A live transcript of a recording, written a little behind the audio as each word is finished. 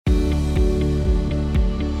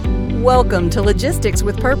Welcome to Logistics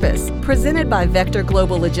with Purpose, presented by Vector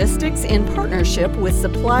Global Logistics in partnership with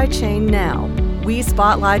Supply Chain Now. We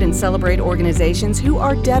spotlight and celebrate organizations who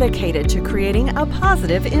are dedicated to creating a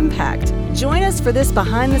positive impact. Join us for this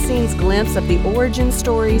behind-the-scenes glimpse of the origin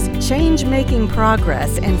stories, change-making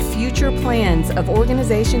progress, and future plans of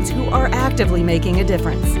organizations who are actively making a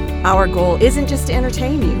difference. Our goal isn't just to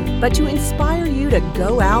entertain you, but to inspire you to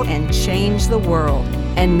go out and change the world.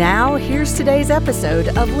 And now, here's today's episode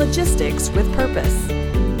of Logistics with Purpose.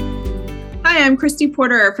 Hi, I'm Christy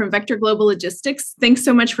Porter from Vector Global Logistics. Thanks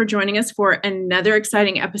so much for joining us for another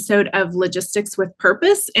exciting episode of Logistics with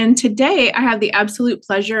Purpose. And today I have the absolute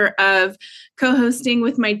pleasure of co-hosting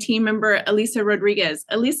with my team member, Elisa Rodriguez.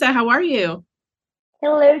 Elisa, how are you?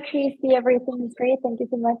 Hello, Christy. Everything is great. Thank you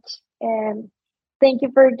so much. And thank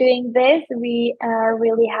you for doing this. We are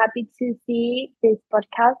really happy to see this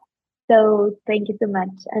podcast. So thank you so much.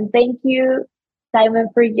 And thank you, Simon,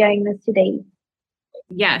 for joining us today.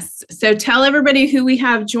 Yes. So tell everybody who we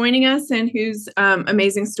have joining us and whose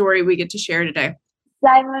amazing story we get to share today.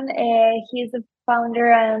 Simon, he's the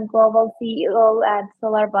founder and global CEO at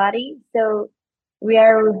SolarBuddy. So we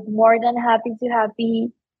are more than happy to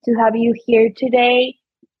have you here today,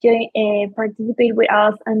 participate with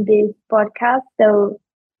us on this podcast. So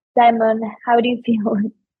Simon, how do you feel?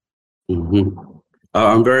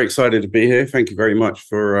 I'm very excited to be here. Thank you very much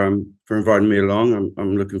for inviting me along.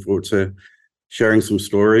 I'm looking forward to sharing some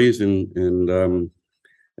stories and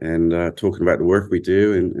talking about the work we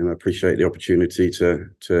do, and I appreciate the opportunity to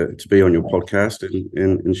be on your podcast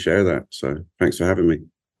and share that. So thanks for having me.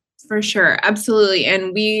 For sure. Absolutely.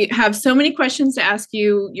 And we have so many questions to ask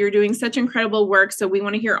you. You're doing such incredible work, so we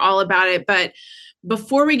want to hear all about it. But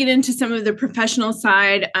before we get into some of the professional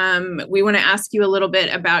side, we want to ask you a little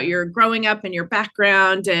bit about your growing up and your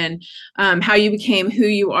background and how you became who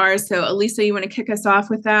you are. So Elisa, you want to kick us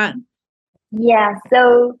off with that? Yeah,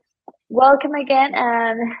 so welcome again.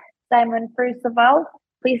 And Simon, first of all,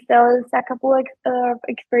 please tell us a couple of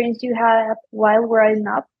experience you had while growing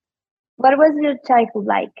up. What was your childhood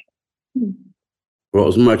like? What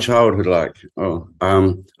was my childhood like?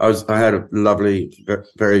 I had a lovely,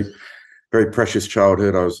 very, very precious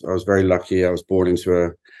childhood. I was very lucky. I was born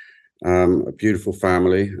into a beautiful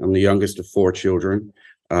family. I'm the youngest of 4 children.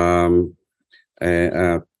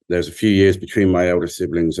 There's a few years between my elder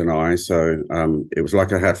siblings and I, so it was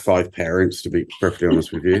like I had 5 parents, to be perfectly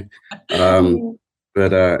honest with you. And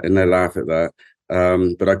they laugh at that.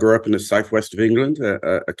 But I grew up in the southwest of England,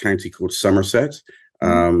 a county called Somerset,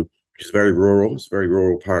 which is very rural. It's a very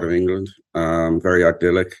rural part of England, very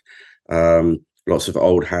idyllic. Lots of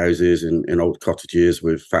old houses and old cottages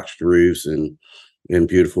with thatched roofs and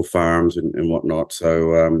beautiful farms and whatnot.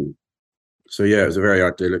 So yeah, it was a very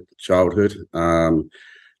idyllic childhood.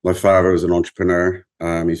 My father was an entrepreneur.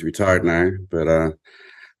 He's retired now, but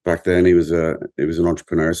back then he was an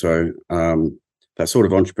entrepreneur. So that sort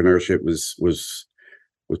of entrepreneurship was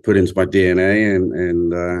put into my DNA,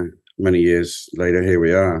 and many years later, here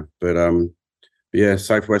we are. But yeah,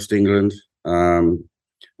 Southwest England.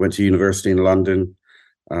 Went to university in London,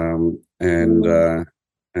 and yeah,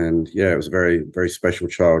 it was a very, very special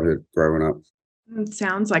childhood growing up. It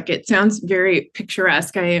sounds like it. Sounds very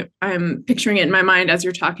picturesque. I'm picturing it in my mind as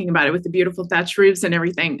you're talking about it with the beautiful thatched roofs and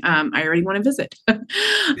everything. I already want to visit.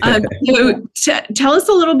 So tell us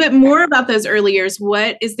a little bit more about those early years.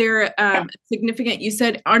 What is there significant? You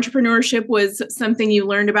said entrepreneurship was something you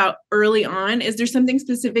learned about early on. Is there something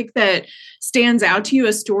specific that stands out to you,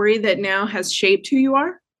 a story that now has shaped who you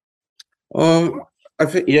are? I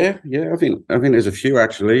think I think there's a few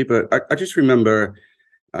actually, but I just remember.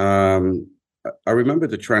 I remember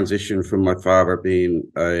the transition from my father being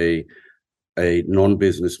a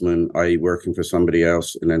non-businessman, i.e., working for somebody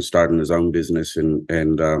else, and then starting his own business, and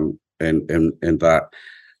that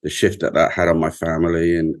the shift that had on my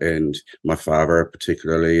family and my father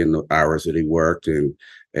particularly, and the hours that he worked and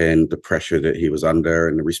the pressure that he was under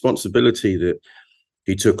and the responsibility that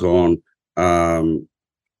he took on.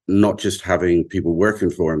 Not just having people working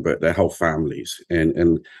for him, but their whole families.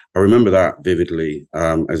 And I remember that vividly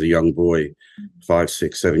as a young boy, 5,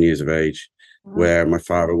 6, 7 years of age, where my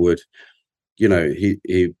father would,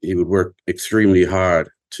 he would work extremely hard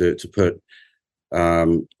to put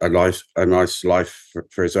a nice life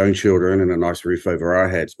for his own children and a nice roof over our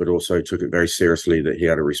heads, but also took it very seriously that he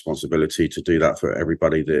had a responsibility to do that for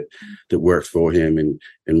everybody that worked for him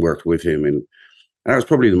and worked with him. And that was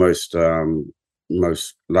probably the most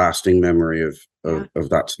lasting memory of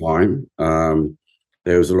that time.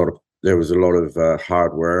 There was a lot of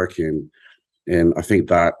hard work, and I think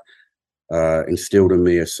that instilled in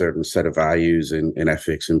me a certain set of values and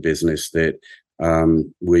ethics in business that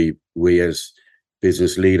we as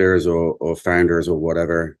business leaders or founders or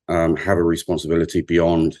whatever have a responsibility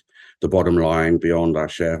beyond the bottom line, beyond our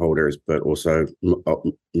shareholders, but also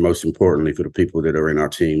most importantly for the people that are in our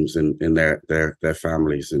teams and in their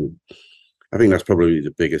families. And I think that's probably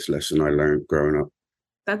the biggest lesson I learned growing up.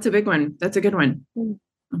 That's a big one. That's a good one.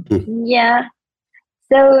 Yeah.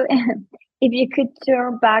 So if you could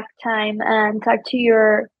turn back time and talk to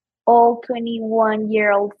your old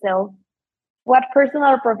 21-year-old self, what personal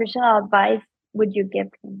or professional advice would you give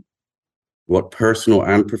him? What personal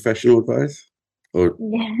and professional advice? Or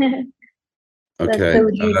That's okay, so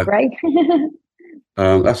deep, right?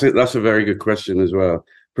 that's a very good question as well.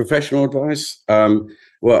 Professional advice.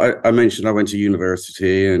 Well, I mentioned I went to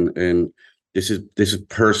university, and this is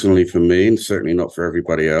personally for me, and certainly not for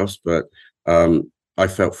everybody else. But I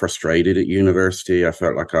felt frustrated at university. I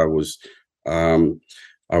felt like I was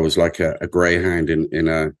like a greyhound in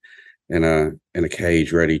a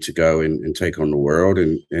cage, ready to go and take on the world.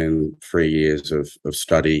 And 3 years of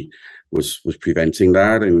study was preventing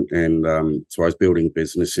that. And so I was building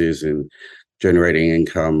businesses and generating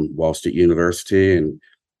income whilst at university. And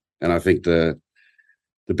I think the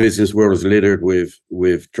business world is littered with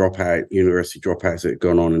university dropouts that have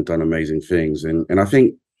gone on and done amazing things. And I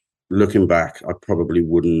think looking back, I probably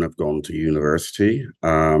wouldn't have gone to university.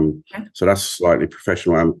 So that's slightly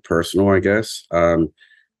professional and personal, I guess,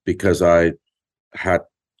 because I had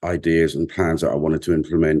ideas and plans that I wanted to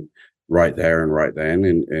implement right there and right then.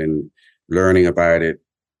 And learning about it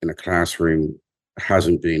in a classroom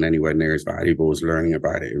hasn't been anywhere near as valuable as learning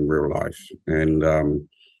about it in real life. And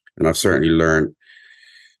I've certainly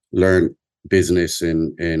learned business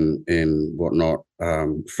and whatnot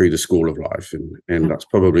through the school of life. And that's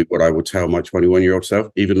probably what I would tell my 21-year-old self,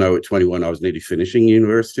 even though at 21 I was nearly finishing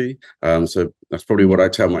university. So that's probably what I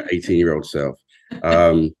tell my 18-year-old self.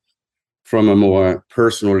 From a more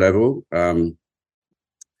personal level,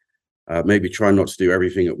 maybe try not to do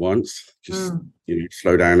everything at once. Just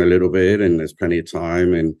slow down a little bit, and there's plenty of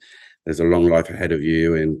time, and there's a long life ahead of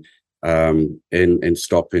you, and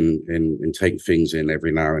stop and take things in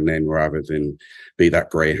every now and then, rather than be that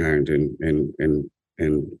greyhound and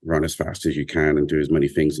run as fast as you can and do as many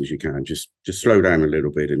things as you can. Just slow down a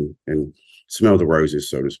little bit and smell the roses,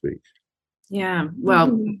 so to speak. Yeah.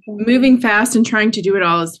 Well, moving fast and trying to do it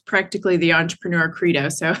all is practically the entrepreneur credo.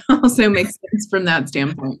 So also makes sense from that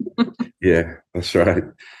standpoint. Yeah, that's right.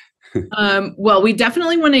 Well, we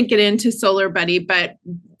definitely want to get into SolarBuddy, but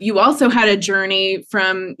you also had a journey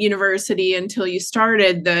from university until you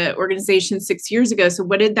started the organization 6 years ago. So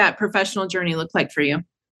what did that professional journey look like for you?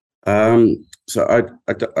 So I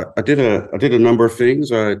did a number of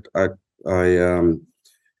things. I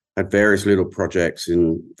had various little projects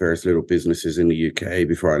in various little businesses in the UK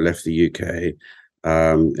before I left the UK.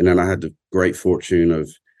 And then I had the great fortune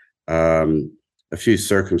of a few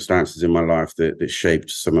circumstances in my life that shaped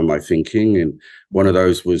some of my thinking. And one of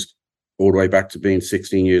those was all the way back to being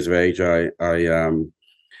 16 years of age. It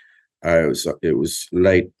was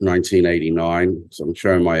late 1989, so I'm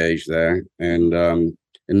showing my age there. And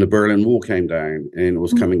the Berlin Wall came down, and it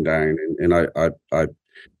was coming down, and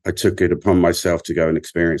I took it upon myself to go and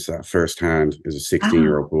experience that firsthand as a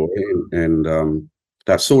 16-year-old boy, and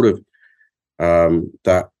that sort of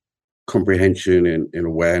that comprehension and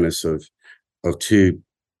awareness of two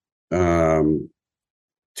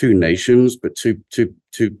nations, but two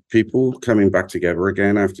people coming back together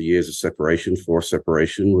again after years of separation, forced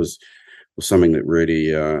separation, was something that really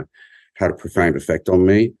had a profound effect on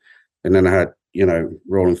me. And then I had,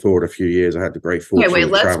 rolling forward a few years, I had the great fortune. Okay,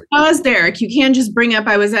 wait, let's pause there. You can't just bring up,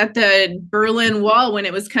 I was at the Berlin Wall when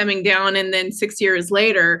it was coming down, and then 6 years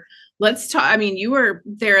later, let's talk. I mean, you were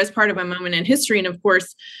there as part of a moment in history. And of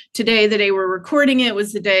course, today, the day we're recording it,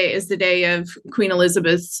 is the day of Queen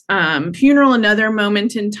Elizabeth's funeral, another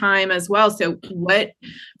moment in time as well. So what,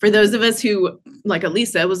 for those of us who, like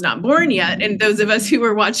Elisa, was not born yet, and those of us who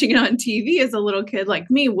were watching it on TV as a little kid like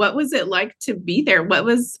me, what was it like to be there? What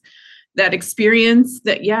was that experience?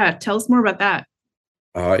 Tell us more about that.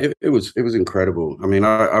 It was incredible. I mean,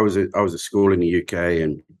 I was at school in the UK,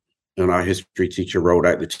 and our history teacher rolled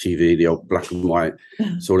out the TV, the old black and white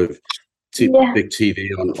sort of big TV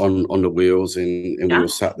on the wheels, and we all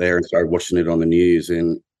sat there and started watching it on the news,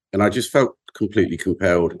 and I just felt completely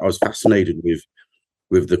compelled. I was fascinated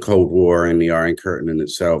with the Cold War and the Iron Curtain in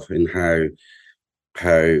itself, and how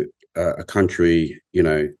a country,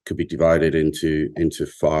 could be divided into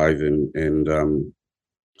five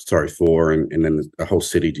four, and then a whole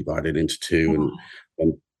city divided into two,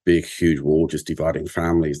 and big, huge wall just dividing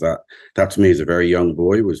families. That to me, as a very young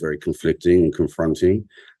boy, was very conflicting and confronting.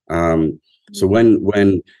 So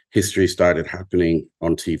when history started happening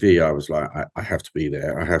on TV, I was like, I have to be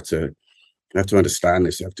there. I have to understand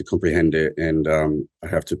this. I have to comprehend it, and I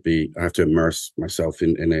have to immerse myself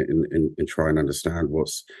in it and try and understand what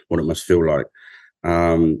it must feel like.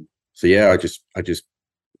 So yeah, I just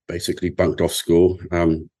basically bunked off school.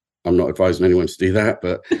 I'm not advising anyone to do that,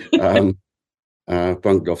 but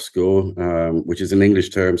bunked off school, which is an English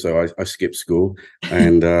term. So I skipped school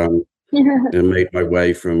and made my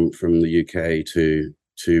way from the UK to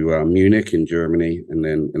Munich in Germany, and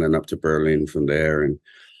then up to Berlin from there, and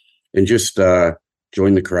just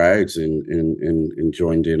joined the crowds and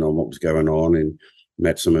joined in on what was going on, and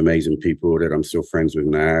met some amazing people that I'm still friends with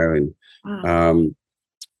now, and Wow.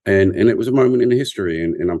 And it was a moment in history,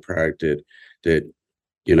 and I'm proud that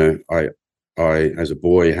you know I as a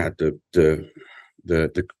boy had the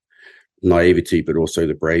naivety, but also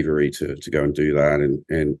the bravery to go and do that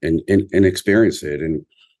and experience it. And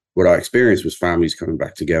what I experienced was families coming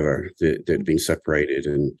back together that had been separated,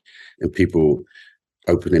 and people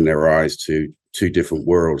opening their eyes to two different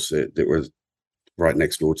worlds that were right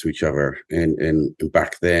next door to each other. And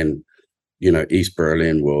back then, East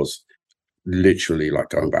Berlin was literally like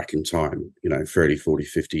going back in time, 30, 40,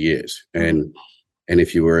 50 years. And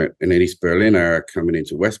if you were an East Berliner coming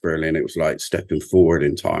into West Berlin, it was like stepping forward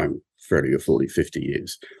in time 30 or 40, 50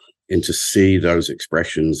 years. And to see those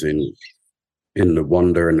expressions in the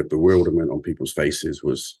wonder and the bewilderment on people's faces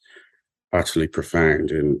was utterly profound.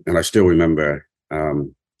 And I still remember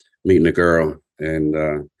meeting a girl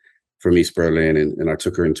from East Berlin, and I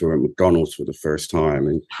took her into a McDonald's for the first time.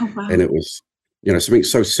 And it was, something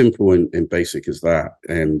so simple and basic as that.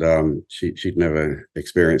 And she'd never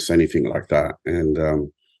experienced anything like that. And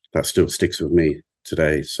that still sticks with me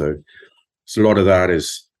today. So a lot of that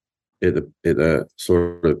is at the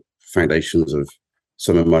sort of foundations of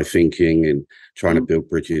some of my thinking and trying to build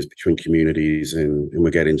bridges between communities. And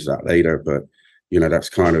we'll get into that later. But, that's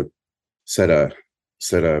kind of set a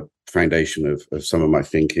foundation of some of my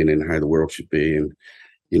thinking and how the world should be. And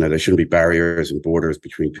there shouldn't be barriers and borders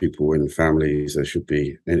between people and families. There should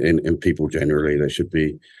be, and people generally, there should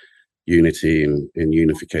be unity and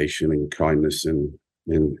unification and kindness and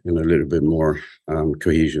a little bit more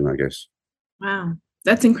cohesion, I guess. Wow.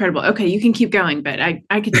 That's incredible. Okay, you can keep going, but I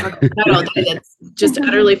could talk about that all day. That's just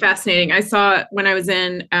utterly fascinating. I saw when I was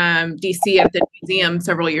in DC at the museum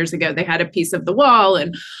several years ago, they had a piece of the wall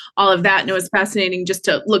and all of that. And it was fascinating just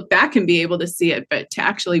to look back and be able to see it, but to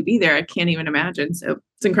actually be there, I can't even imagine. So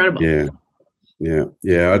it's incredible. Yeah.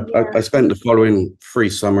 I spent the following 3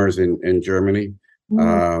 summers in Germany,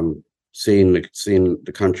 seeing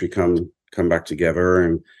the country come back together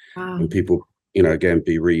and people, again,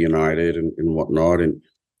 be reunited and whatnot. And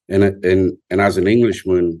as an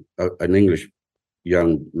Englishman, an English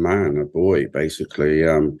young man, a boy, basically,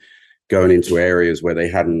 going into areas where they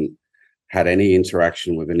hadn't had any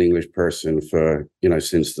interaction with an English person for,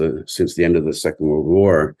 since the end of the Second World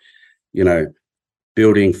War,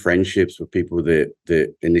 building friendships with people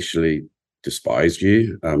that initially despised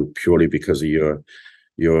you purely because of your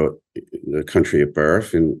the country of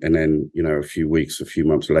birth, and then a few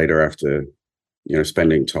months later, after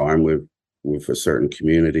spending time with a certain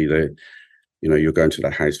community, that you're going to the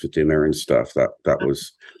house for dinner and stuff. That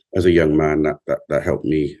was, as a young man, that helped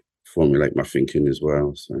me formulate my thinking as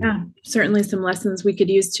well. So yeah, certainly some lessons we could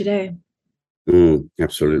use today.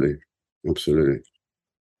 Absolutely.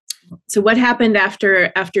 So what happened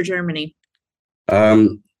after Germany?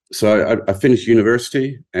 So I finished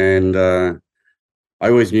university, and I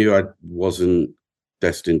always knew I wasn't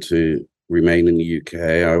destined to remain in the UK.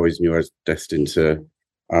 I always knew I was destined to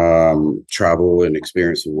travel and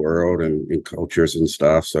experience the world and cultures and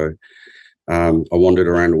stuff. So I wandered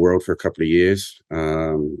around the world for a couple of years,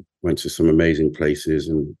 went to some amazing places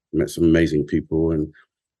and met some amazing people and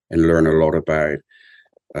learned a lot about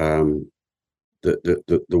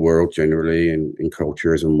the world generally and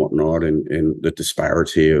cultures and whatnot, and the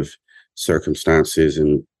disparity of circumstances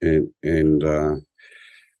and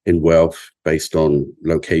in wealth based on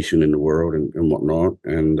location in the world and whatnot.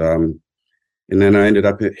 And then I ended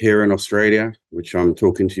up here in Australia, which I'm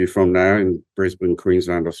talking to you from now, in Brisbane,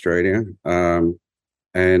 Queensland, Australia. Met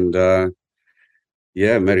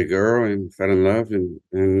a girl and fell in love and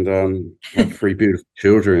had 3 beautiful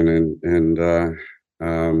children and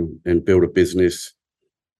built a business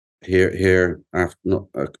here after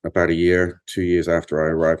about 2 years after I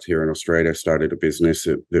arrived here in Australia. Started a business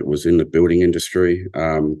that was in the building industry.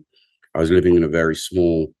 I was living in a very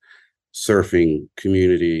small surfing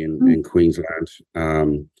community in Queensland.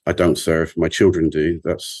 I don't surf, my children do.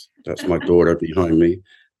 That's my daughter behind me.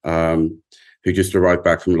 who just arrived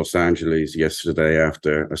back from Los Angeles yesterday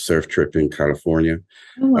after a surf trip in California.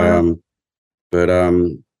 Oh, wow.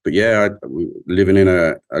 But yeah, living in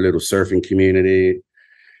a little surfing community,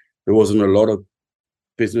 there wasn't a lot of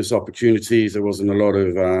business opportunities. There wasn't a lot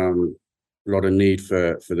of need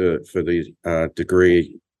for the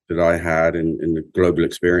degree that I had and the global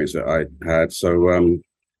experience that I had. So I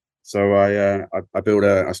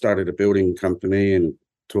started a building company and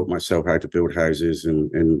taught myself how to build houses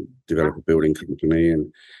and develop a building company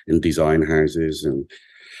and design houses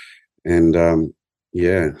and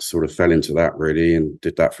yeah, sort of fell into that really and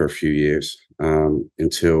did that for a few years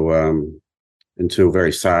until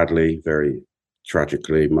very sadly, very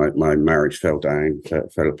tragically, my marriage fell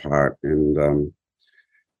apart, and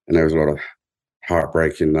there was a lot of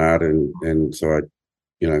heartbreak in that, and so I,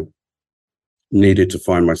 needed to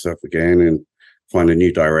find myself again and find a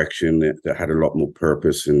new direction that had a lot more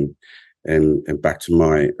purpose and back to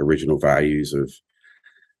my original values of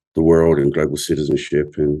the world and global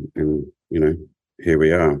citizenship, and here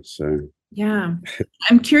we are. So yeah,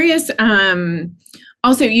 I'm curious.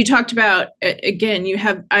 Also, you talked about, again,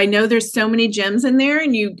 I know there's so many gems in there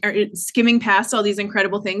and you are skimming past all these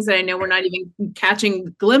incredible things that I know we're not even catching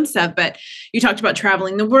a glimpse of, but you talked about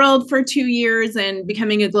traveling the world for 2 years and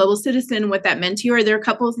becoming a global citizen, what that meant to you. Are there a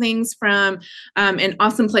couple of things from in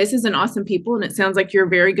awesome places and awesome people? And it sounds like you're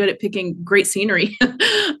very good at picking great scenery.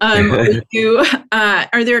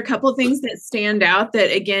 Are there a couple of things that stand out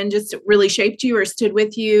that, again, just really shaped you or stood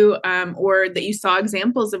with you, or that you saw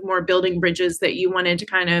examples of more building bridges that you wanted to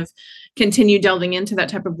kind of continue delving into that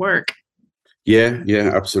type of work? Yeah,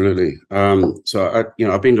 absolutely. So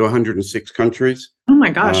I've been to 106 countries. Oh my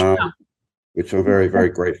gosh. Wow. Which I'm very, very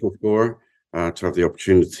grateful for, to have the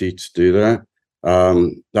opportunity to do that.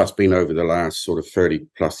 That's been over the last sort of 30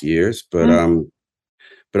 plus years, but I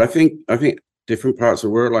think different parts of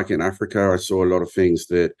the world, like in Africa, I saw a lot of things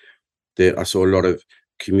that I saw a lot of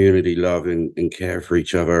community love and care for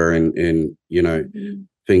each other, and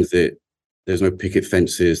things that there's no picket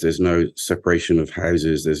fences, there's no separation of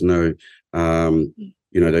houses, there's no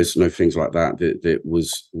there's no things like that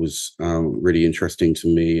was really interesting to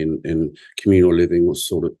me, and communal living was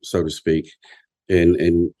sort of, so to speak,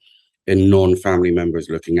 in non-family members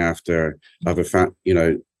looking after other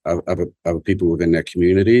other people within their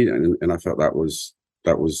community, and I felt that was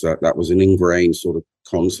an ingrained sort of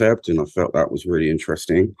concept, and I felt that was really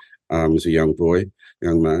interesting as a young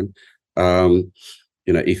man.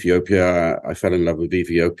 Ethiopia, I fell in love with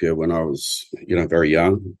Ethiopia when I was very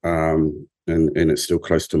young, and it's still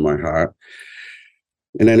close to my heart.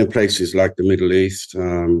 And then in places like the Middle East,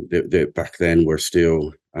 that back then were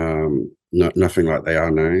still nothing like they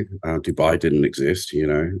are now. Dubai didn't exist,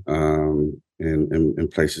 and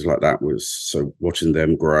places like that was, so watching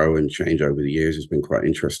them grow and change over the years has been quite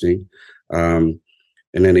interesting. And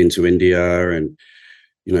then into India, and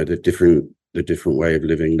the different way of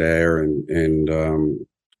living there, and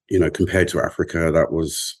compared to Africa, that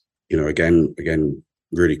was again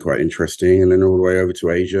really quite interesting. And then all the way over to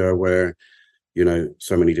Asia, where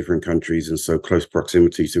so many different countries and so close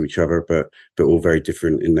proximity to each other, but all very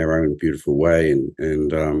different in their own beautiful way,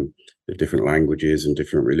 and the different languages and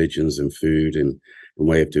different religions and food and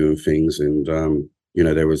way of doing things. And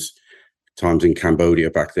there was times in Cambodia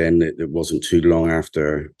back then that wasn't too long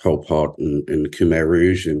after Pol Pot and Khmer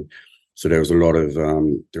Rouge, and so there was a lot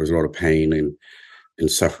of pain and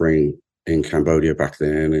suffering in Cambodia back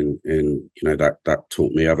then, and that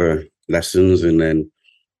taught me other lessons. And then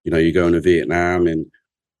you go into Vietnam, and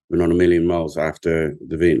we're not a million miles after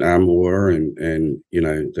the Vietnam War, and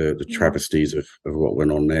the travesties of what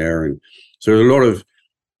went on there. And so there's a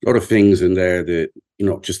lot of things in there that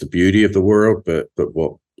not just the beauty of the world, but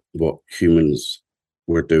what humans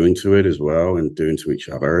were doing to it as well, and doing to each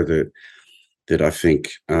other, that I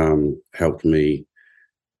think helped me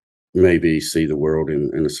maybe see the world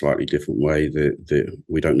in a slightly different way, that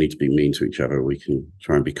we don't need to be mean to each other. We can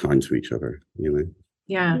try and be kind to each other,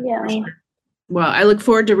 Yeah. Well, I look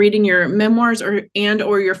forward to reading your memoirs or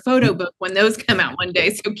your photo book when those come out one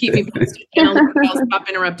day. So keep me posted. I'll stop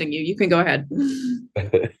interrupting you. You can go ahead.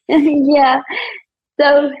 Yeah.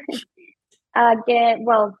 So again,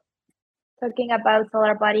 well, talking about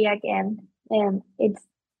SolarBuddy again, it's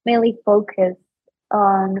mainly focused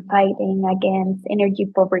on fighting against energy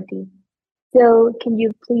poverty. So can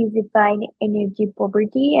you please define energy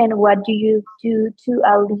poverty, and what do you do to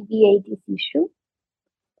alleviate this issue?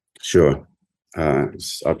 Sure.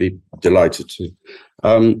 I'd be delighted to.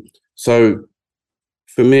 So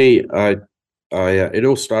for me, it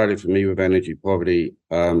all started for me with energy poverty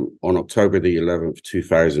on October the 11th,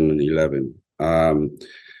 2011.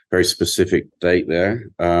 Very specific date there.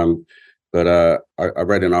 but I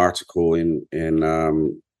read an article in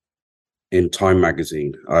Time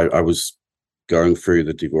magazine. I was going through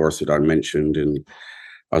the divorce that I mentioned, and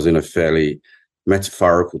I was in a fairly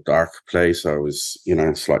metaphorical dark place. I was,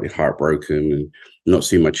 slightly heartbroken and not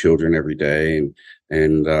seeing my children every day,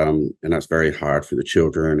 and that's very hard for the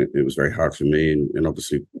children. It was very hard for me, and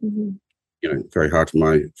obviously, very hard for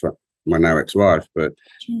my now ex-wife, but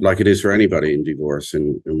like it is for anybody in divorce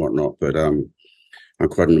and whatnot. But I'm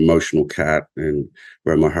quite an emotional cat and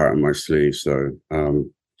wear my heart on my sleeve, so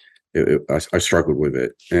I struggled with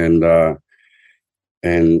it, and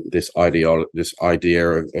this idea of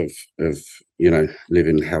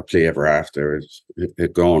living happily ever after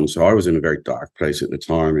had gone. So I was in a very dark place at the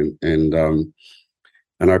time, and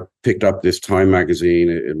I picked up this Time magazine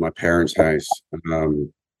at my parents' house,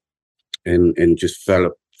 and just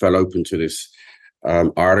fell open to this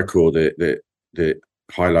article that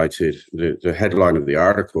highlighted the headline of the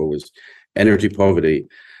article was "Energy Poverty,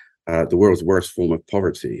 the world's worst form of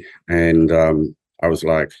poverty," and I was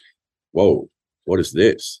like, "Whoa, what is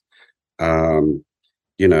this?"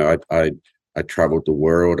 I traveled the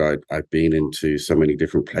world. I'd been into so many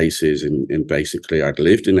different places, and basically I'd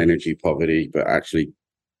lived in energy poverty, but actually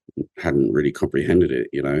hadn't really comprehended it.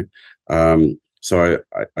 So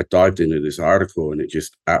I dived into this article, and it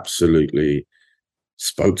just absolutely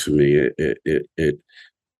spoke to me. It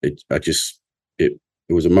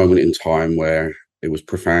was a moment in time where it was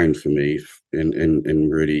profound for me,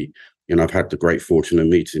 and really, I've had the great fortune of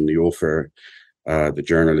meeting the author, the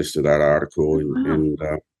journalist of that article, and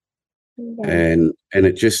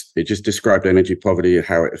it just described energy poverty,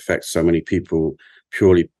 how it affects so many people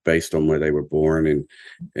purely based on where they were born,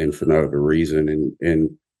 and for no other reason.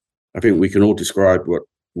 And I think we can all describe what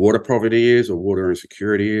water poverty is, or water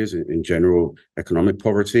insecurity is, in general, economic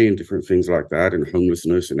poverty and different things like that, and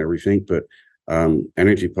homelessness and everything. But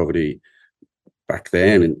energy poverty back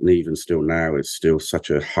then, and even still now, is still such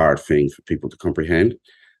a hard thing for people to comprehend.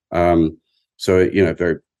 So,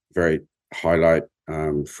 very, very highlight,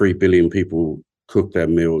 3 billion people cook their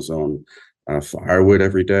meals on firewood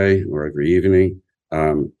every day or every evening.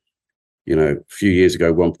 A few years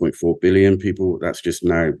ago, 1.4 billion people, that's just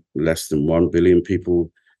now less than 1 billion people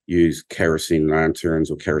use kerosene lanterns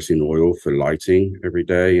or kerosene oil for lighting every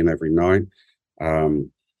day and every night.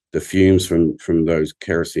 The fumes from those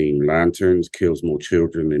kerosene lanterns kills more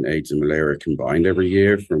children than AIDS and malaria combined every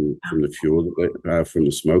year from the fuel from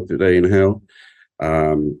the smoke that they inhale.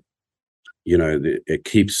 It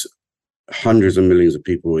keeps hundreds of millions of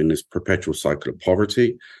people in this perpetual cycle of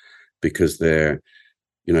poverty, because they're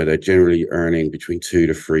generally earning between $2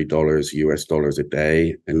 to $3 US dollars a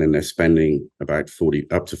day, and then they're spending about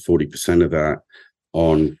up to 40% of that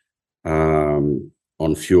on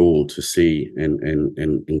fuel to see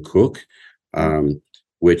and cook,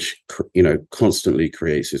 which constantly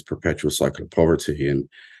creates this perpetual cycle of poverty. And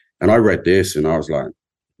I read this and I was like,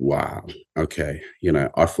 wow, okay,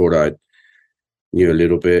 I thought I knew a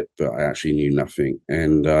little bit, but I actually knew nothing.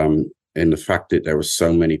 And the fact that there were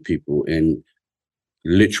so many people in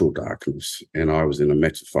literal darkness, and I was in a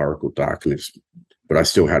metaphorical darkness, but I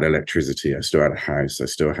still had electricity, I still had a house, I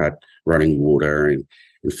still had running water and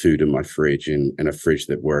food in my fridge, and a fridge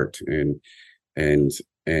that worked, and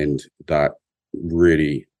that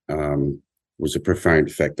really was a profound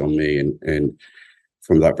effect on me. And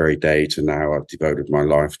from that very day to now, I've devoted my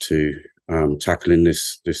life to tackling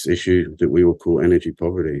this issue that we all call energy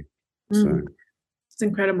poverty. So it's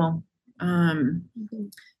incredible.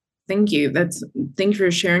 Thank you. Thank you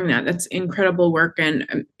for sharing that. That's incredible work, and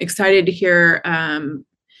I'm excited to hear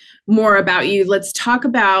more about you. Let's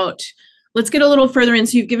get a little further in.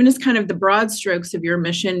 So you've given us kind of the broad strokes of your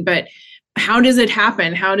mission, but how does it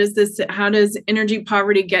happen? How does energy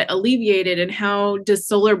poverty get alleviated, and how does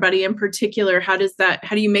SolarBuddy in particular, how do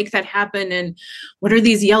you make that happen? And what are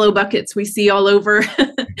these yellow buckets we see all over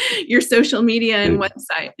your social media and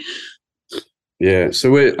website? Yeah.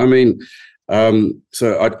 So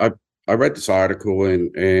I read this article,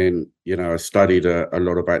 and I studied a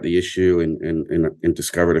lot about the issue, and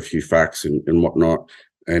discovered a few facts and whatnot.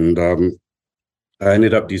 And I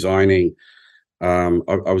ended up designing.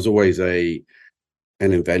 I was always an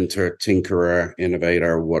inventor, tinkerer,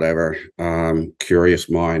 innovator, whatever, curious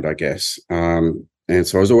mind, I guess. And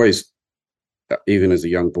so I was always, even as a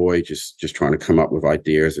young boy, just trying to come up with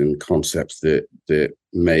ideas and concepts that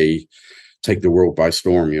may take the world by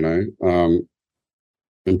storm,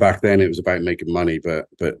 and back then it was about making money, but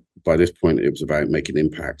by this point it was about making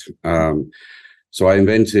impact. So I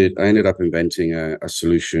ended up inventing a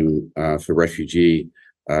solution for refugee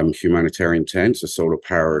humanitarian tents, a solar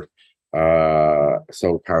powered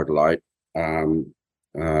light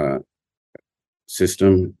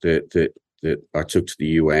system that I took to the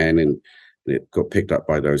UN, and it got picked up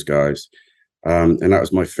by those guys. And that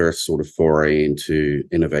was my first sort of foray into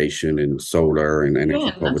innovation in solar and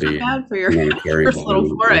energy poverty. That's not bad for your first little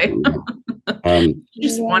foray. You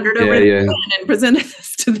just wandered over to the UN and presented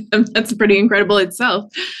this to them. That's pretty incredible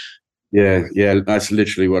itself. Yeah, that's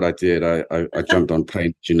literally what I did. I jumped on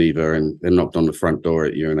plane to Geneva and then knocked on the front door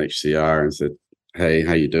at UNHCR and said, "Hey,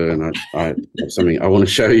 how you doing? I have something I want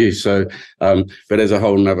to show you." So, but there's a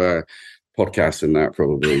whole nother podcast in that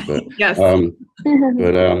probably. But yes.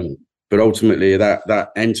 But ultimately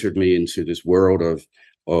that entered me into this world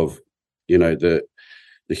of the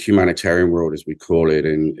humanitarian world, as we call it,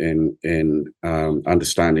 and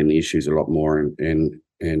understanding the issues a lot more,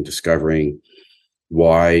 and discovering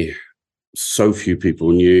why so few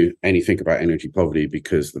people knew anything about energy poverty,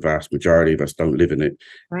 because the vast majority of us don't live in it,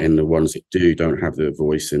 right. And the ones that do don't have the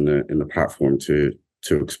voice in the platform to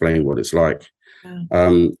explain what it's like.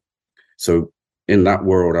 Yeah. So in that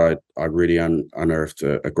world, I really unearthed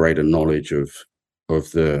a greater knowledge of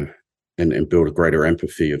the and build a greater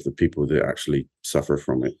empathy of the people that actually suffer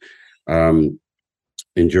from it. And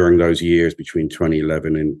during those years between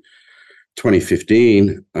 2011 and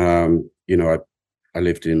 2015, I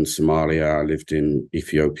lived in Somalia, I lived in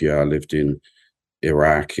Ethiopia, I lived in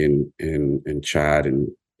Iraq, in Chad, and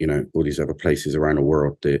all these other places around the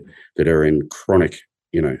world that are in chronic,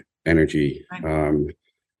 energy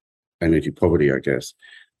energy poverty, I guess.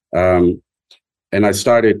 And I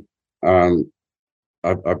started.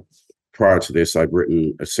 Prior to this, I'd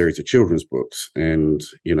written a series of children's books, and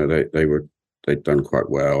they'd done quite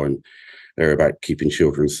well, and they're about keeping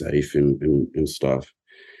children safe and stuff.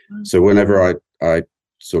 So whenever I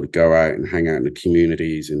sort of go out and hang out in the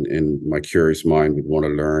communities, and my curious mind would want to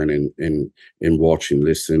learn and watch and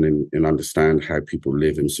listen and understand how people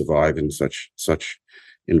live and survive in such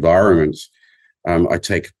environments, I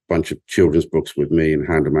take a bunch of children's books with me and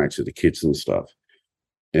hand them out to the kids and stuff.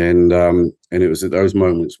 And it was at those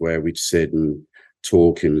moments where we'd sit and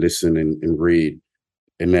talk and listen and read.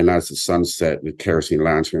 And then as the sun set, the kerosene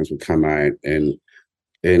lanterns would come out, and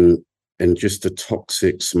just the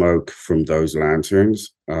toxic smoke from those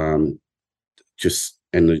lanterns, and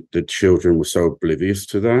the children were so oblivious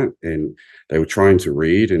to that, and they were trying to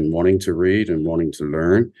read and wanting to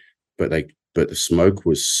learn, but the smoke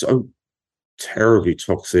was so terribly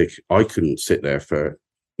toxic. I couldn't sit there for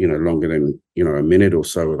longer than a minute or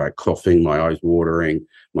so without coughing, my eyes watering,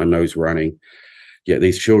 my nose running. Yet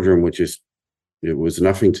these children were just, it was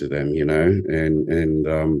nothing to them, and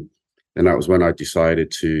that was when I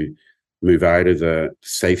decided to move out of the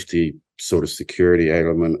safety sort of security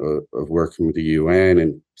element of working with the UN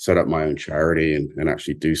and set up my own charity and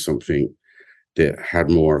actually do something that had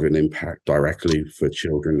more of an impact directly for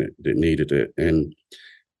children that needed it. And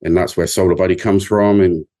that's where SolarBuddy comes from.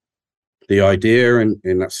 And the idea, and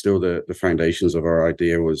that's still the foundations of our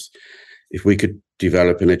idea, was if we could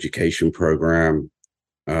develop an education program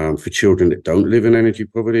for children that don't live in energy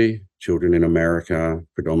poverty, children in America,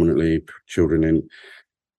 predominantly children in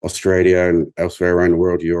Australia and elsewhere around the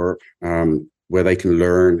world, Europe, where they can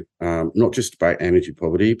learn not just about energy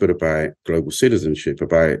poverty, but about global citizenship,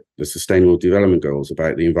 about the Sustainable Development Goals,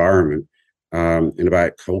 about the environment, and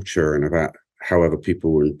about culture, and about how other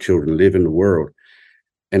people and children live in the world.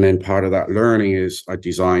 And then part of that learning is I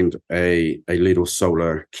designed a little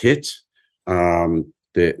solar kit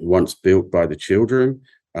that once built by the children,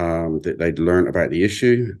 that they'd learned about the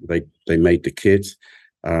issue. They made the kit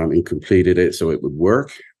and completed it so it would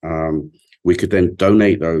work. We could then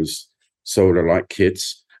donate those solar-like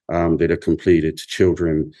kits that are completed to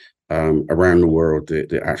children around the world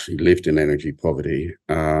that actually lived in energy poverty.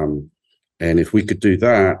 And if we could do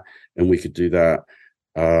that, and we could do that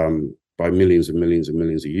by millions and millions and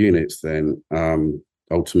millions of units, then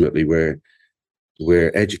ultimately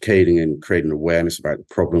we're educating and creating awareness about the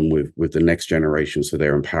problem with the next generation, so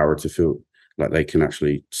they're empowered to feel like they can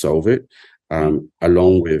actually solve it,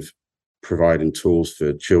 along with providing tools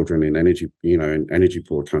for children in energy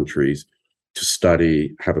poor countries to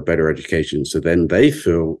study, have a better education, so then they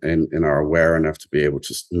feel and are aware enough to be able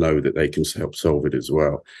to know that they can help solve it as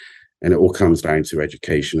well. And it all comes down to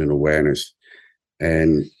education and awareness.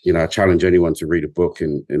 And, I challenge anyone to read a book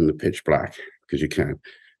in the pitch black, because you can.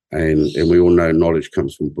 And we all know knowledge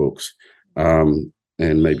comes from books, and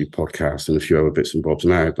maybe podcasts and a few other bits and bobs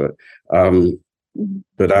now. But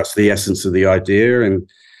that's the essence of the idea.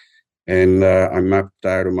 And I mapped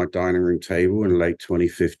out on my dining room table in late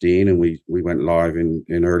 2015, and we went live in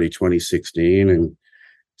early 2016. And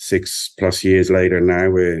 6+ years later now,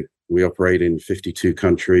 we operate in 52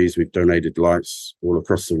 countries. We've donated lights all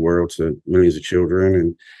across the world to millions of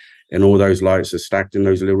children, and all those lights are stacked in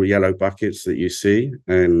those little yellow buckets that you see,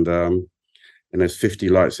 and there's 50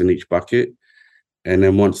 lights in each bucket. And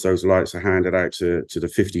then once those lights are handed out to the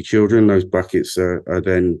 50 children, those buckets are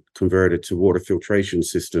then converted to water filtration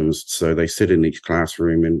systems. So they sit in each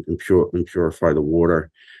classroom and purify the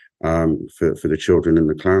water for the children in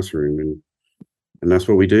the classroom. And that's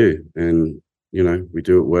what we do. And, we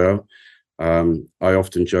do it well. I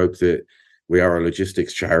often joke that we are a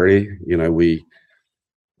logistics charity.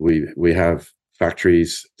 We have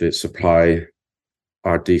factories that supply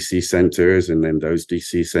our DC centers, and then those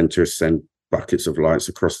DC centers send buckets of lights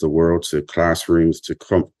across the world to classrooms, to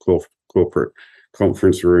corporate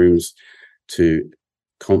conference rooms, to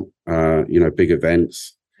big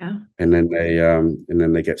events. Yeah. And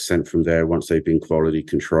then they get sent from there once they've been quality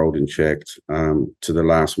controlled and checked to the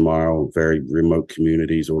last mile, very remote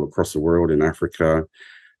communities all across the world, in Africa,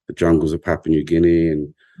 the jungles of Papua New Guinea,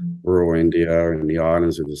 and rural India, and the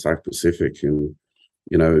islands of the South Pacific. And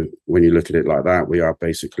when you look at it like that, we are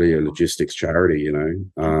basically a logistics charity,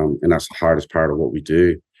 and that's the hardest part of what we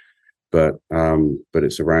do. But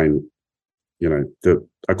it's around, I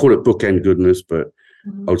call it bookend goodness, but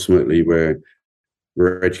ultimately we're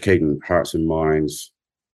educating hearts and minds,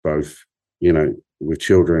 both, with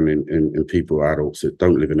children and people, adults that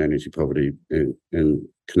don't live in energy poverty, and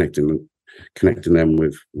connecting them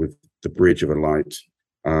with the bridge of a light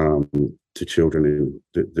to children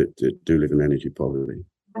that do live in energy poverty.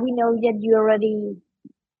 We know that you already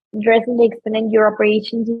recently expanded your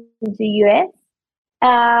operations into the US.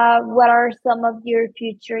 What are some of your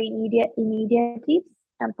future initiatives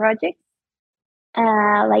and projects?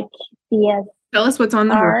 Like CS. Tell us what's on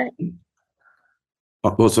the horizon.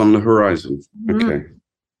 What's on the horizon? Okay.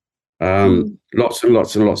 Lots and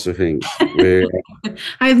lots and lots of things. I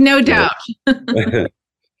have no doubt.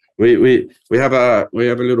 We have a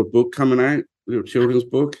little book coming out, a little children's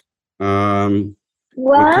book.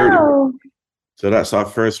 Wow! So that's our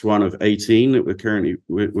first one of 18 that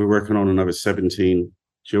we're working on another 17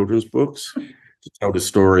 children's books to tell the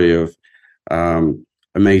story of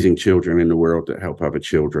amazing children in the world that help other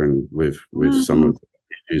children with some of the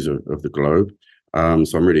issues of the globe.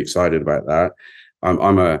 So I'm really excited about that.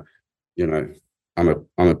 I'm a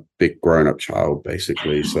big grown-up child,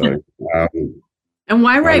 basically. So and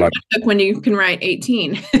why write one book when you can write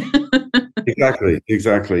 18?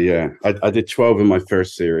 Exactly. Yeah, I did 12 in my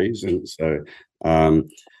first series, and so go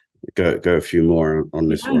a few more on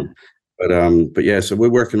this one. But yeah, so we're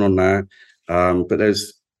working on that. But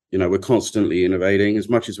there's, we're constantly innovating. As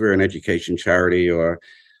much as we're an education charity or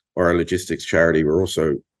a logistics charity, we're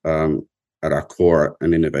also at our core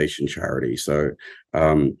an innovation charity. So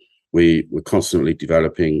we're constantly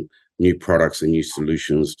developing new products and new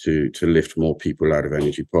solutions to lift more people out of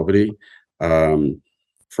energy poverty.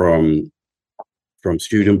 From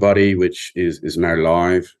StudentBuddy, which is now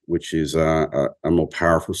live, which is a more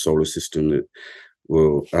powerful solar system that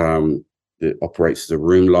will that operates as a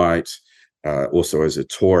room light, also as a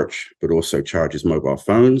torch, but also charges mobile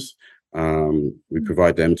phones. We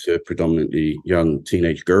provide them to predominantly young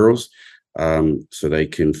teenage girls, so they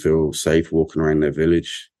can feel safe walking around their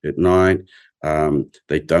village at night.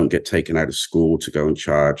 They don't get taken out of school to go and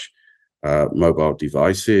charge mobile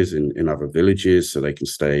devices in other villages, so they can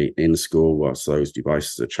stay in school whilst those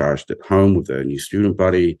devices are charged at home with their new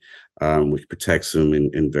StudentBuddy, which protects them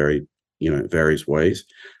in various ways.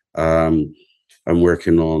 I'm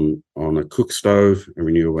working on a cook stove, a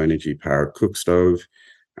renewable energy powered cook stove,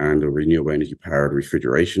 and a renewable energy powered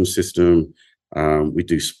refrigeration system.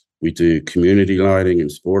 We do community lighting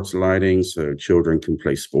and sports lighting, so children can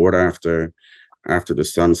play sport after the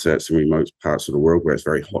sun sets in remote parts of the world where it's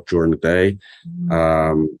very hot during the day.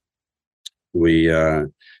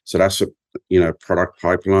 So that's a product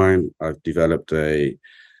pipeline. I've developed a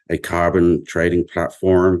carbon trading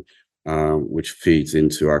platform which feeds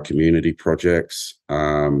into our community projects.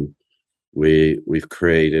 We've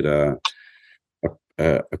created a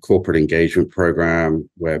corporate engagement program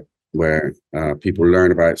where people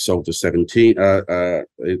learn about Solve 17.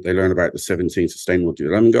 They learn about the 17 Sustainable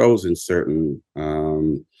Development Goals and certain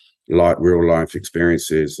real life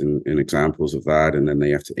experiences and examples of that, and then they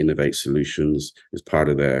have to innovate solutions as part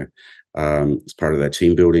of their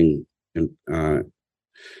team building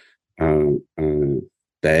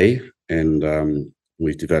day. And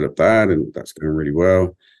we've developed that, and that's going really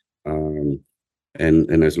well. And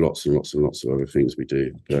there's lots and lots and lots of other things we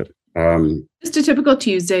do, but just a typical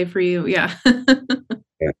Tuesday for you. Yeah.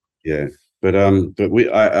 yeah. But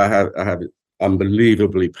I have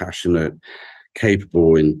unbelievably passionate,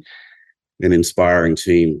 capable, and an inspiring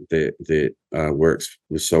team that works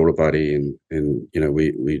with SolarBuddy, and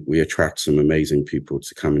we attract some amazing people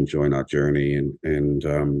to come and join our journey, and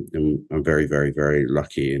I'm very, very, very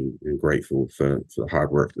lucky and grateful for the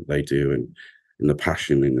hard work that they do, and the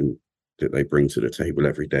passion and that they bring to the table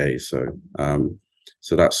every day. So I'm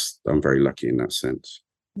very lucky in that sense.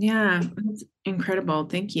 Yeah, that's incredible.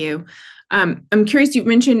 Thank you. I'm curious, you've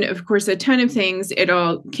mentioned, of course, a ton of things. It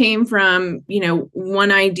all came from,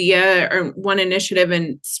 one idea or one initiative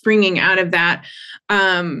and springing out of that.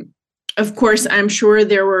 Of course, I'm sure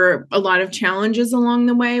there were a lot of challenges along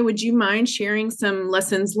the way. Would you mind sharing some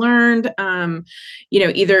lessons learned,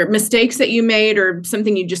 either mistakes that you made or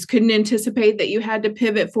something you just couldn't anticipate that you had to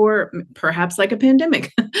pivot for, perhaps like a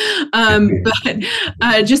pandemic? But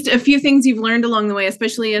just a few things you've learned along the way,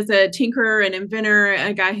 especially as a tinkerer and inventor,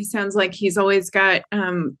 a guy who sounds like he's always got,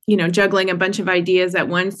 juggling a bunch of ideas at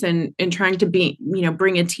once and trying to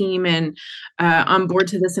bring a team and on board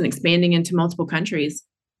to this and expanding into multiple countries.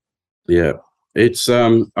 Yeah, it's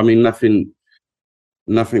nothing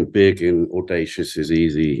big and audacious is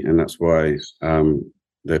easy, and that's why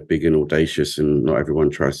they're big and audacious, and not everyone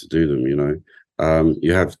tries to do them.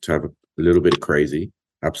 You have to have a little bit of crazy,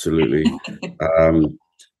 absolutely.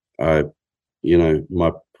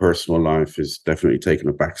 My personal life has definitely taken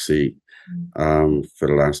a backseat for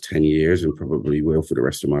the last 10 years, and probably will for the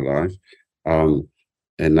rest of my life.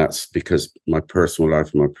 And that's because my personal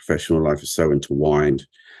life and my professional life is so intertwined.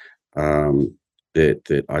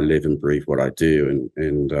 That I live and breathe what I do,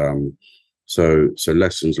 and so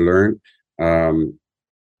lessons learned.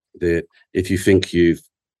 That if you think you've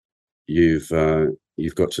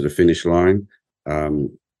got to the finish line,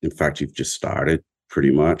 in fact you've just started,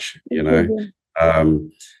 pretty much. You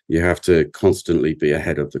have to constantly be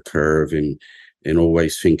ahead of the curve and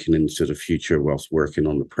always thinking into the future whilst working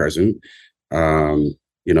on the present.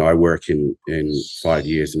 I work in 5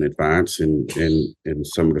 years in advance in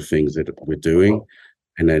some of the things that we're doing,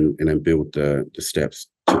 and then build the steps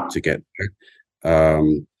to get there.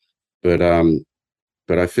 But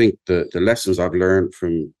I think the lessons I've learned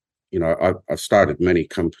from, I've started many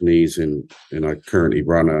companies, and I currently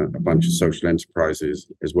run a bunch of social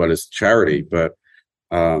enterprises as well as charity. But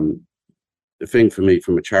the thing for me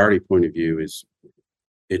from a charity point of view is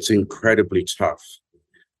it's incredibly tough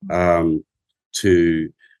to,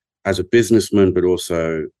 as a businessman, but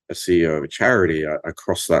also a CEO of a charity, I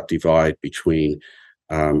cross that divide between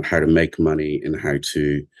how to make money and how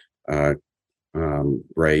to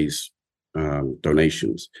raise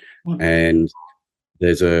donations. And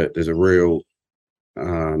there's a real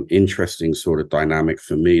interesting sort of dynamic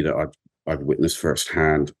for me that I've witnessed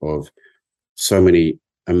firsthand of so many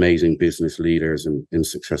amazing business leaders and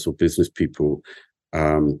successful business people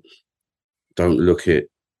don't look at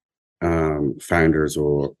founders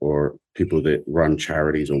or people that run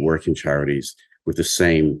charities or work in charities with the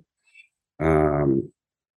same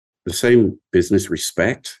business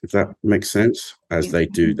respect, if that makes sense, as they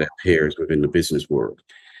do their peers within the business world.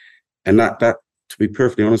 And that to be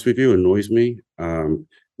perfectly honest with you, annoys me. I'm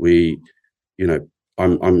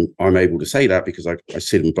able to say that because I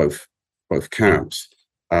sit in both camps,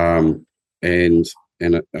 and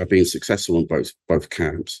I've been successful in both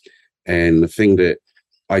camps. And the thing that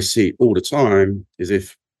I see all the time is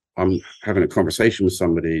if I'm having a conversation with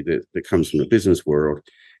somebody that comes from the business world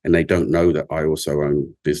and they don't know that I also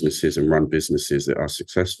own businesses and run businesses that are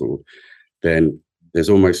successful, then there's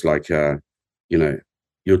almost like you're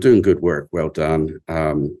doing good work, well done,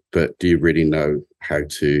 but do you really know how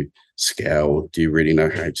to scale? Do you really know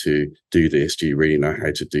how to do this? Do you really know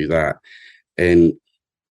how to do that? And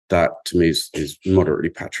that to me is moderately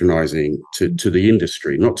patronizing to the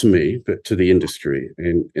industry, not to me, but to the industry.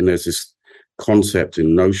 And there's this concept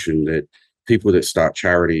and notion that people that start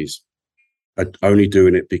charities are only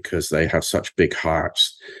doing it because they have such big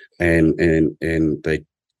hearts and they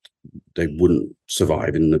wouldn't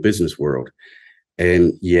survive in the business world.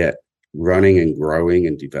 And yet running and growing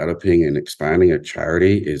and developing and expanding a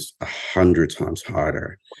charity is 100 times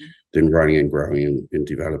harder than running and growing and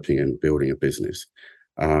developing and building a business.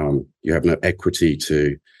 You have no equity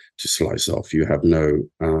to slice off. You have no,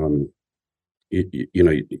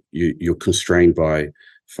 you're constrained by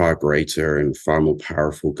far greater and far more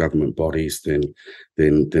powerful government bodies than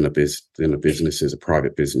a businesses, a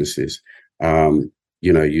private businesses.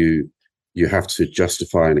 You have to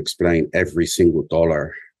justify and explain every single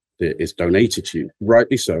dollar that is donated to you,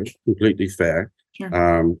 rightly so, completely fair.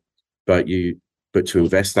 Sure. But to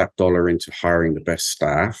invest that dollar into hiring the best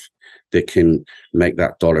staff that can make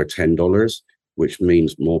that dollar $10, which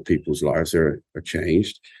means more people's lives are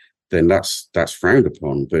changed, then that's frowned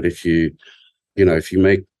upon. But if you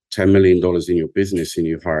make $10 million in your business and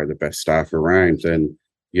you hire the best staff around, then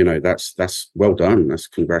that's well done. That's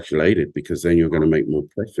congratulated, because then you're going to make more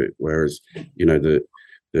profit. Whereas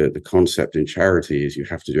the concept in charity is you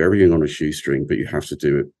have to do everything on a shoestring, but you have to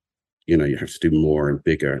do it. You have to do more and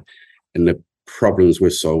bigger, and the problems we're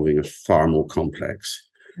solving are far more complex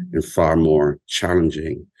and far more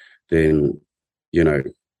challenging than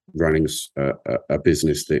running a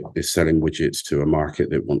business that is selling widgets to a market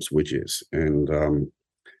that wants widgets. And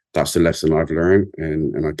that's the lesson I've learned,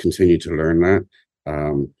 and I continue to learn that.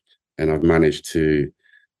 And I've managed to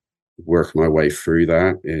work my way through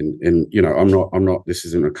that. And I'm not. This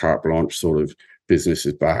isn't a carte blanche sort of business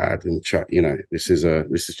is bad, and this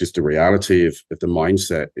is just a reality of the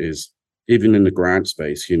mindset. Is even in the grant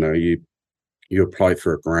space, you apply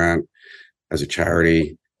for a grant as a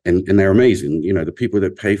charity, and they're amazing. The people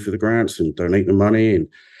that pay for the grants and donate the money and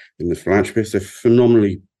the philanthropists, they're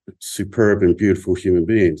phenomenally superb and beautiful human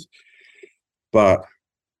beings. But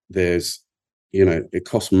there's, it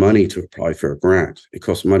costs money to apply for a grant. It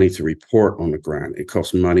costs money to report on the grant. It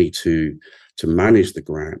costs money to manage the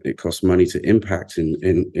grant. It costs money to impact and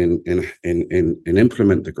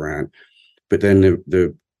implement the grant. But then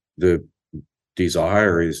the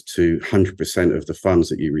desire is to 100% of the funds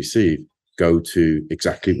that you receive go to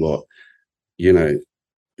exactly what, to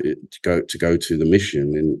go to the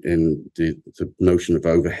mission, and the notion of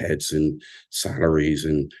overheads and salaries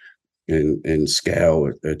and scale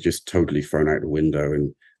are just totally thrown out the window.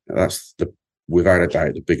 And that's without a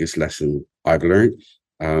doubt the biggest lesson I've learned.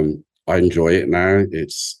 I enjoy it now.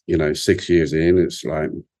 It's 6 years in, it's like,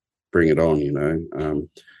 bring it on.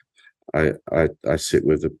 I sit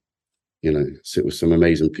with some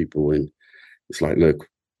amazing people, and it's like, look,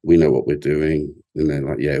 we know what we're doing, and they're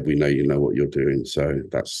like, yeah, we know you know what you're doing. So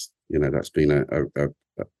that's been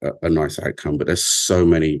a nice outcome. But there's so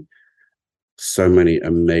many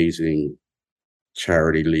amazing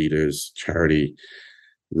charity leaders, charity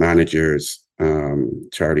managers,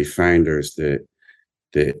 charity founders that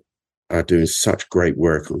are doing such great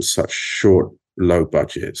work on such short, low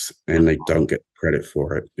budgets, and they don't get credit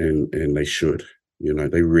for it, and they should.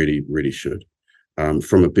 They really, really should.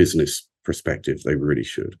 From a business perspective, they really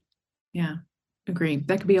should. Yeah, agree.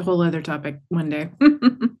 That could be a whole other topic one day.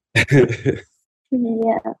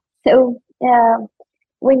 Yeah. So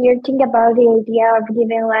when you're thinking about the idea of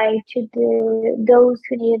giving life to those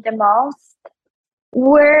who need it the most,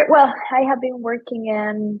 I have been working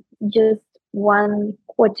in just one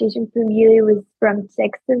quotation from you. It was from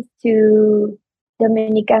Texas to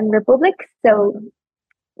Dominican Republic. So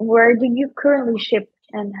where do you currently ship,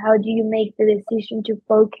 and how do you make the decision to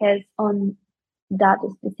focus on that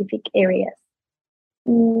specific areas?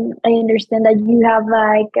 I understand that you have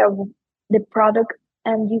the product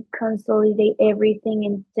and you consolidate everything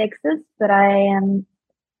in Texas, but I am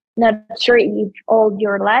not sure if all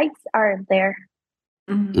your lights are there.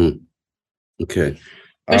 Mm-hmm. Okay.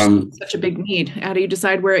 Such a big need. How do you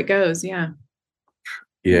decide where it goes? Yeah.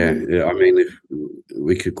 I mean, if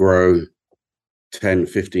we could grow 10,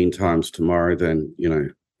 15 times tomorrow, then,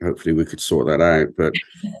 hopefully we could sort that out. But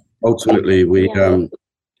ultimately, we,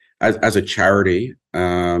 as a charity,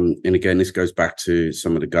 and again, this goes back to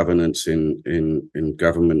some of the governance in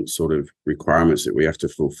government sort of requirements that we have to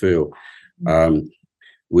fulfill.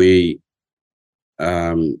 We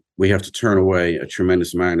have to turn away a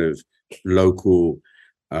tremendous amount of local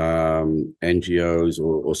NGOs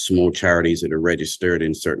or small charities that are registered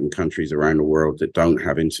in certain countries around the world that don't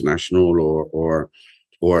have international or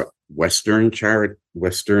Western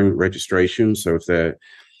registration. So if they're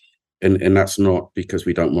and that's not because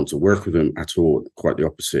we don't want to work with them at all. Quite the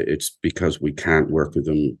opposite. It's because we can't work with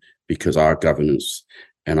them because our governance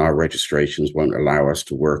and our registrations won't allow us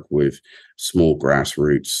to work with small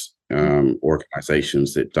grassroots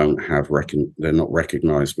organizations that don't have they're not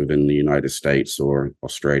recognized within the United States or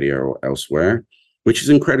Australia or elsewhere, which is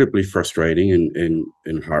incredibly frustrating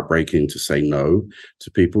and heartbreaking to say no to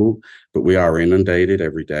people. But we are inundated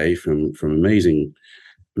every day from amazingly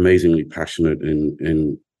passionate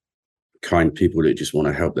and kind people that just want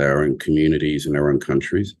to help their own communities and their own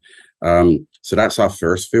countries. So that's our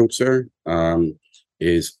first filter,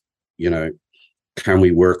 is, can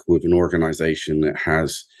we work with an organization that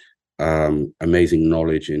has amazing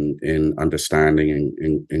knowledge in understanding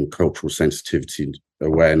and cultural sensitivity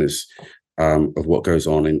awareness of what goes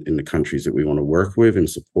on in the countries that we want to work with and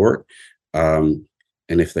support. And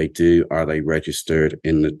if they do, are they registered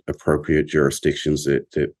in the appropriate jurisdictions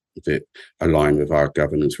that align with our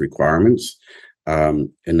governance requirements? And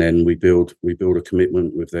then we build a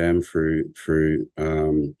commitment with them through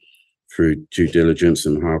due diligence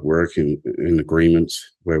and hard work and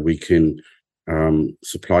agreements where we can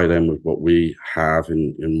supply them with what we have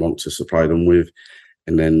and want to supply them with.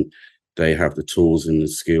 And then they have the tools and the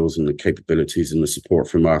skills and the capabilities and the support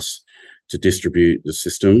from us to distribute the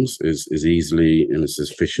systems as easily and as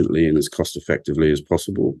efficiently and as cost effectively as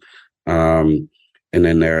possible. And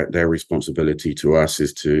then their responsibility to us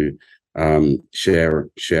is to share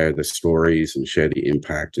the stories and share the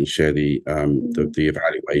impact and share the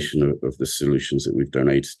evaluation of the solutions that we've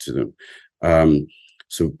donated to them.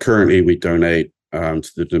 So currently we donate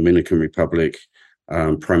to the Dominican Republic,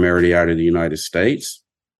 primarily out of the United States.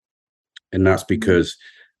 And that's because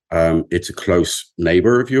it's a close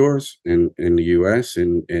neighbor of yours in the US,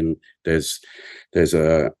 and there's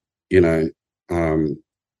a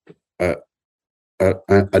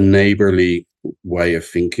neighborly way of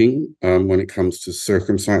thinking when it comes to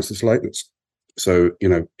circumstances like this. So,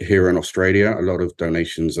 here in Australia, a lot of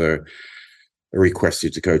donations are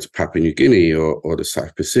requested to go to Papua New Guinea or the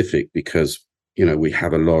South Pacific because, we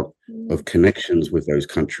have a lot of connections with those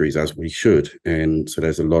countries, as we should. And so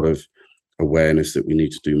there's a lot of awareness that we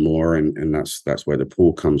need to do more, and that's where the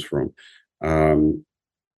pool comes from.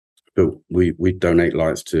 But we donate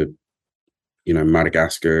lights to,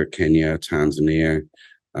 Madagascar, Kenya, Tanzania,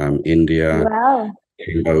 India, Wow.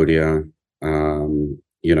 Cambodia,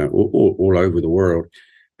 all over the world.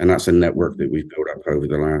 And that's a network that we've built up over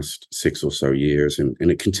the last 6 or so years, and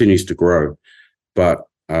it continues to grow. But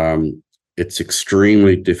it's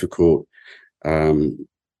extremely difficult,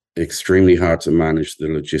 extremely hard to manage the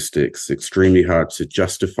logistics, extremely hard to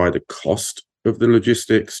justify the cost of the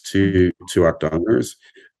logistics to our donors.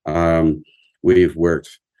 We've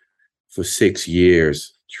worked for 6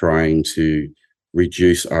 years trying to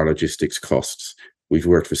reduce our logistics costs. We've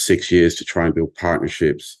worked for 6 years to try and build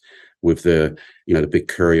partnerships with the big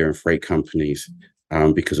courier and freight companies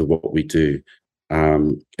because of what we do.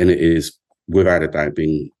 And it is, without a doubt,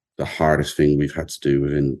 been the hardest thing we've had to do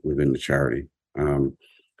within the charity.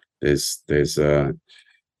 It's a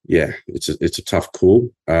tough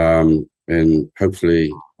call. And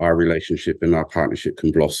hopefully our relationship and our partnership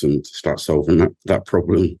can blossom to start solving that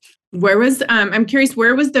problem. I'm curious,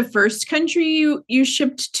 where was the first country you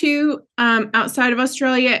shipped to outside of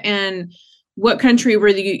Australia, and what country were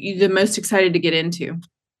you the most excited to get into?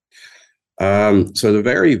 So the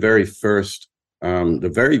very, very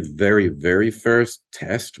first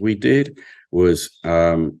test we did was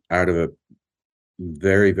out of a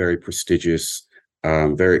very, very prestigious,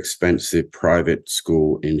 very expensive private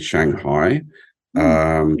school in Shanghai.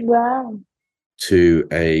 Wow. To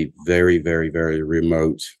a very, very, very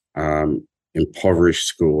remote, impoverished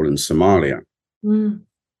school in Somalia.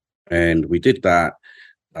 And we did that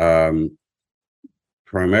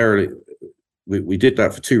primarily. We did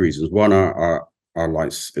that for 2 reasons. One, our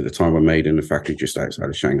lights at the time were made in a factory just outside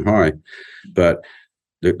of Shanghai, but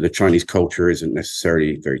the Chinese culture isn't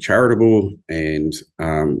necessarily very charitable, and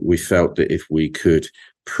we felt that if we could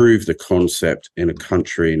prove the concept in a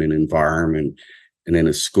country, in an environment, and in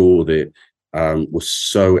a school that was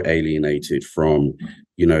so alienated from,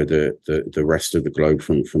 the rest of the globe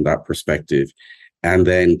from that perspective, and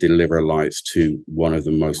then deliver lights to one of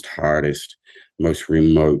the most hardest, most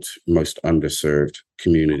remote, most underserved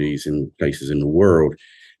communities and places in the world.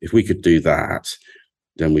 If we could do that,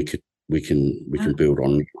 then we can build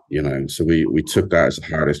on, So we took that as the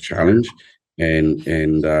hardest challenge, and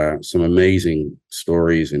some amazing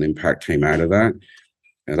stories and impact came out of that.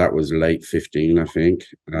 And that was late 15, I think,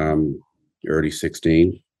 early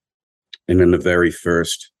 16. And then the very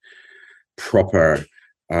first proper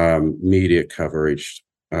media coverage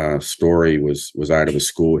story was out of a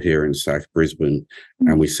school here in South Brisbane,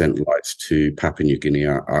 and we sent lights to Papua New Guinea,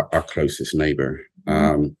 our closest neighbor.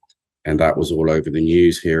 And that was all over the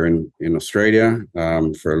news here in Australia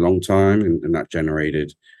for a long time, and that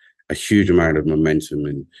generated a huge amount of momentum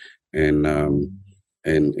and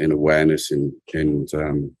awareness, and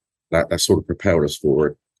that sort of propelled us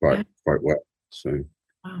forward quite well. So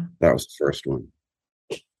that was the first one.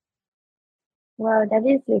 Wow, that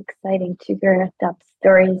is exciting to hear top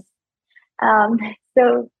stories.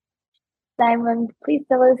 So, Simon, please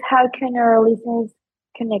tell us, how can our listeners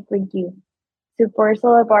connect with you, support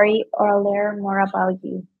SolarBuddy, or learn more about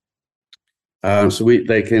you? So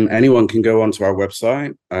anyone can go onto our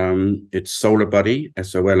website. It's SolarBuddy,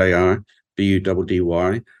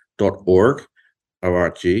 SolarBuddy.org.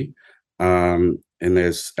 And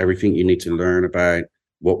there's everything you need to learn about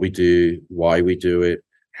what we do, why we do it,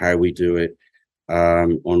 how we do it.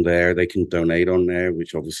 On there, they can donate on there,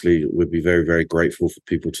 which obviously would be very, very grateful for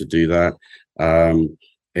people to do that. And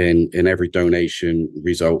every donation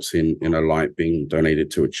results in a light being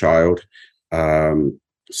donated to a child.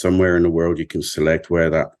 Somewhere in the world, you can select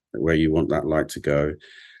where where you want that light to go.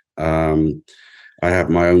 I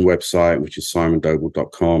have my own website, which is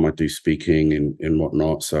simondoble.com. I do speaking and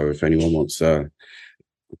whatnot. So if anyone wants to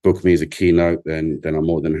book me as a keynote, then I'm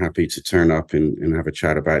more than happy to turn up and have a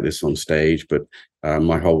chat about this on stage. But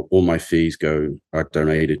all my fees are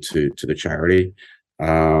donated to the charity.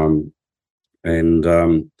 Follow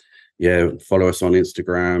us on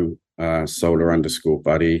Instagram,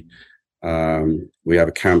 solar_buddy. We have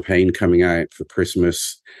a campaign coming out for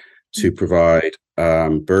Christmas to provide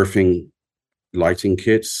birthing lighting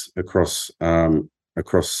kits across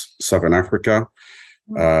Southern Africa.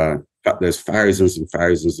 There's thousands and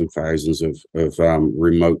thousands and thousands of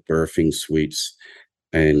remote birthing suites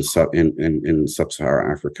in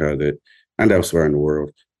sub-Saharan Africa and elsewhere in the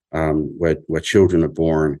world, where children are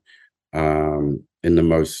born in the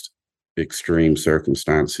most extreme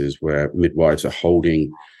circumstances, where midwives are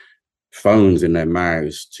holding phones in their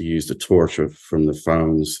mouths to use the torch from the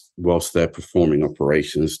phones whilst they're performing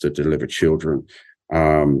operations to deliver children.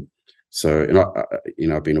 I've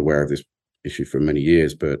been aware of this issue for many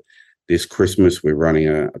years, but this Christmas we're running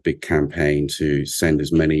a big campaign to send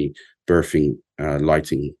as many birthing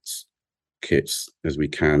lighting kits as we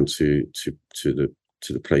can to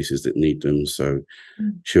the places that need them, so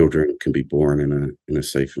children can be born in a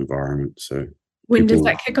safe environment. So when does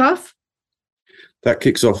that kick off? That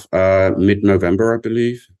kicks off mid-November, I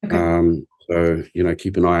believe. Okay. So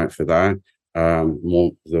keep an eye out for that.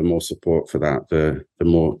 The more support for that, the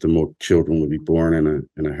more children will be born in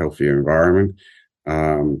a healthier environment.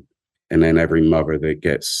 And then every mother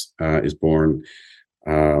that is born,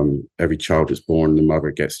 every child that's born, the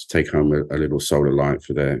mother gets to take home a little solar light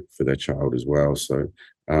for their child as well. So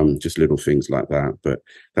just little things like that. But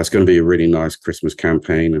that's going to be a really nice Christmas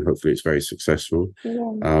campaign, and hopefully it's very successful.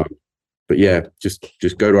 Yeah. But yeah, just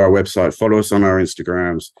go to our website, follow us on our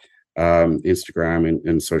Instagram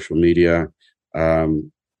and social media.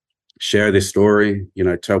 Share this story,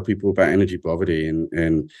 tell people about energy poverty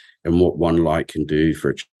and what one light can do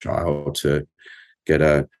for a child to get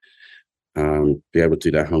be able to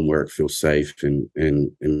do their homework, feel safe, and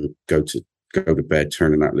go to bed,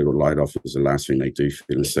 turning that little light off is the last thing they do,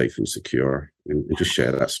 feeling safe and secure, and just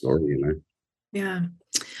share that story, Yeah.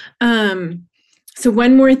 So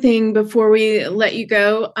one more thing before we let you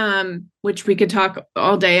go, which we could talk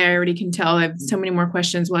all day. I already can tell I have so many more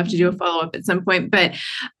questions. We'll have to do a follow-up at some point. But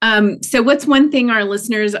so what's one thing our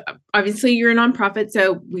listeners, obviously you're a nonprofit,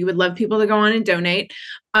 so we would love people to go on and donate.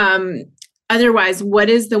 Otherwise, what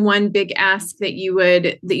is the one big ask that you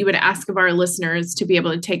would ask of our listeners to be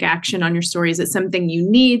able to take action on your story? Is it something you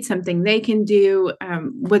need, something they can do?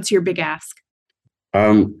 What's your big ask?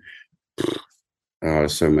 So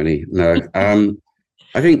many. No.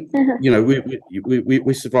 I think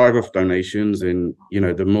we survive off donations, and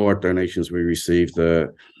the more donations we receive,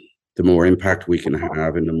 the more impact we can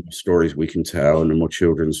have, and the more stories we can tell, and the more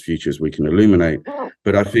children's futures we can illuminate.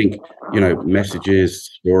 But I think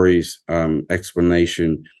messages, stories,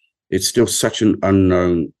 explanation, it's still such an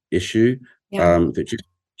unknown issue. That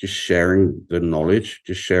just sharing the knowledge,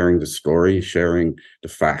 just sharing the story, sharing the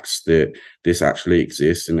facts that this actually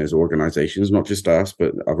exists, and there's organizations, not just us,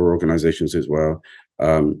 but other organizations as well,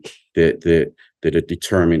 that are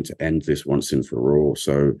determined to end this once and for all.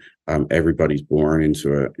 So everybody's born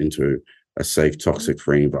into a safe,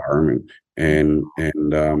 toxic-free environment, and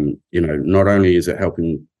not only is it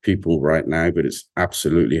helping people right now, but it's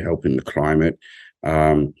absolutely helping the climate.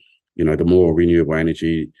 The more renewable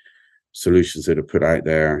energy solutions that are put out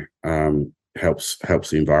there helps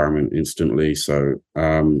the environment instantly. So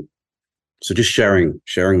just sharing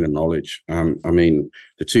the knowledge. The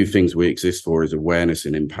two things we exist for is awareness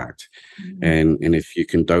and impact. Mm-hmm. And if you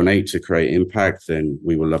can donate to create impact, then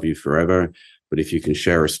we will love you forever. But if you can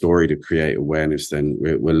share a story to create awareness, then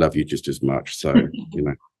we'll love you just as much. So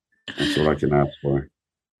that's all I can ask for.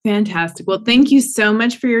 Fantastic. Well, thank you so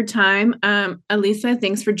much for your time. Elisa,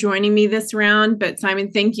 thanks for joining me this round. But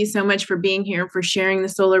Simon, thank you so much for being here, for sharing the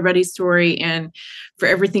SolarBuddy story, and for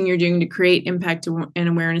everything you're doing to create impact and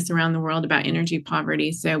awareness around the world about energy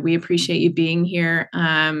poverty. So we appreciate you being here,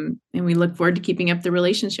 and we look forward to keeping up the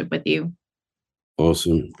relationship with you.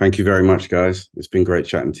 Awesome. Thank you very much, guys. It's been great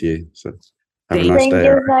chatting to you. So have a nice day. Thank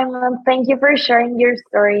you, Simon. Thank you for sharing your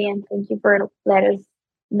story, and thank you for letting us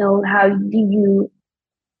know how do you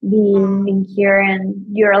being here, and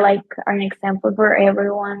you're like an example for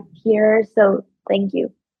everyone here. So thank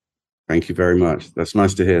you. Thank you very much. That's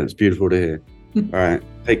nice to hear. It's beautiful to hear. All right.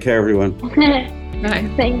 Take care, everyone.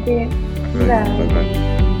 Bye. Thank you. Bye. Bye-bye.